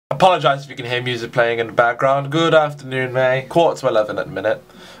Apologise if you can hear music playing in the background. Good afternoon, May. 11:15 at the minute.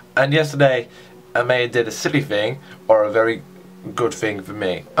 And yesterday, May did a silly thing, or a very good thing for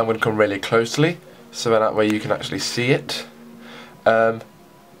me. I'm going to come really closely, so that way you can actually see it. I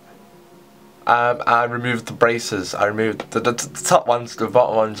removed the braces. I removed the top ones, the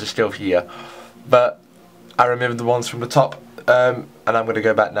bottom ones are still here. But I removed the ones from the top. And I'm going to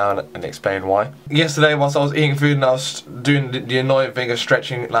go back now and explain why. Yesterday, whilst I was eating food and I was doing the annoying thing of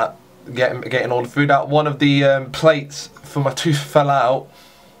stretching, like getting all the food out, one of the plates for my tooth fell out.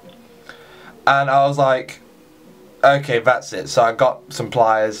 And I was like, okay, that's it. So I got some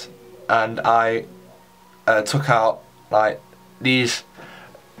pliers and I took out like these,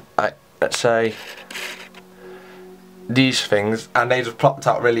 let's say, these things, and they just plopped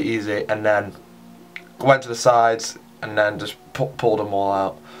out really easy, and then went to the sides and then just pulled them all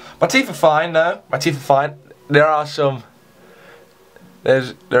out. My teeth are fine though. My teeth are fine. There are some.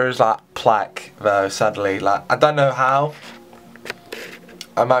 There is like plaque though. Sadly, like I don't know how.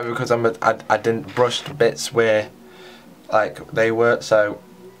 It might be because I didn't brush the bits where like they were. So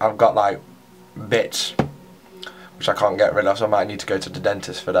I've got like bits which I can't get rid of. So I might need to go to the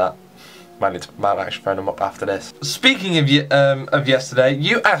dentist for that. Might actually phone them up after this. Speaking of yesterday,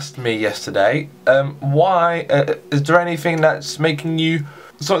 you asked me yesterday, why is there anything that's making you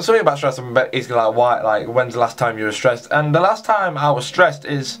something about stress? But basically, like why, like when's the last time you were stressed? And the last time I was stressed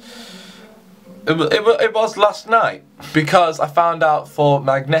is it was last night, because I found out for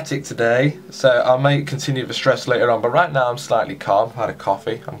magnetic today. So I may continue the stress later on, but right now I'm slightly calm. I've had a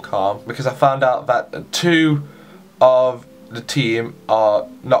coffee. I'm calm because I found out that 2 of the team are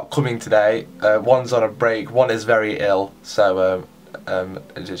not coming today. One's on a break. One is very ill, so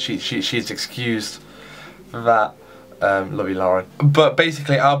she's excused for that. Love you, Lauren. But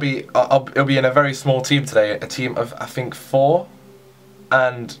basically, I'll be in a very small team today. A team of I think 4,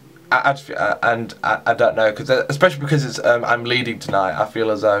 and I don't know, because especially because it's I'm leading tonight. I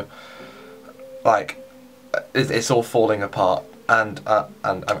feel as though like it's all falling apart. And I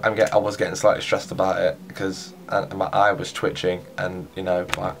was getting slightly stressed about it because my eye was twitching, and you know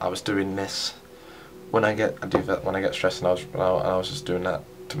I was doing this when I get stressed, and I was just doing that.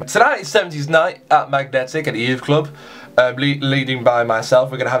 Tonight is 70s night at Magnetic at the Youth Club, leading by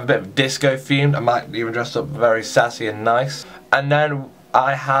myself. We're gonna have a bit of disco themed. I might even dress up very sassy and nice, and then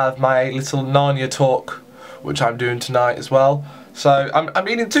I have my little Narnia talk, which I'm doing tonight as well. So I'm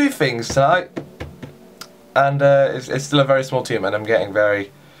leading 2 things tonight. And it's still a very small team, and I'm getting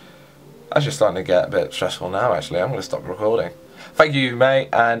actually starting to get a bit stressful now. Actually, I'm going to stop recording. Thank you, mate,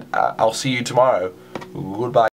 and I'll see you tomorrow. Goodbye.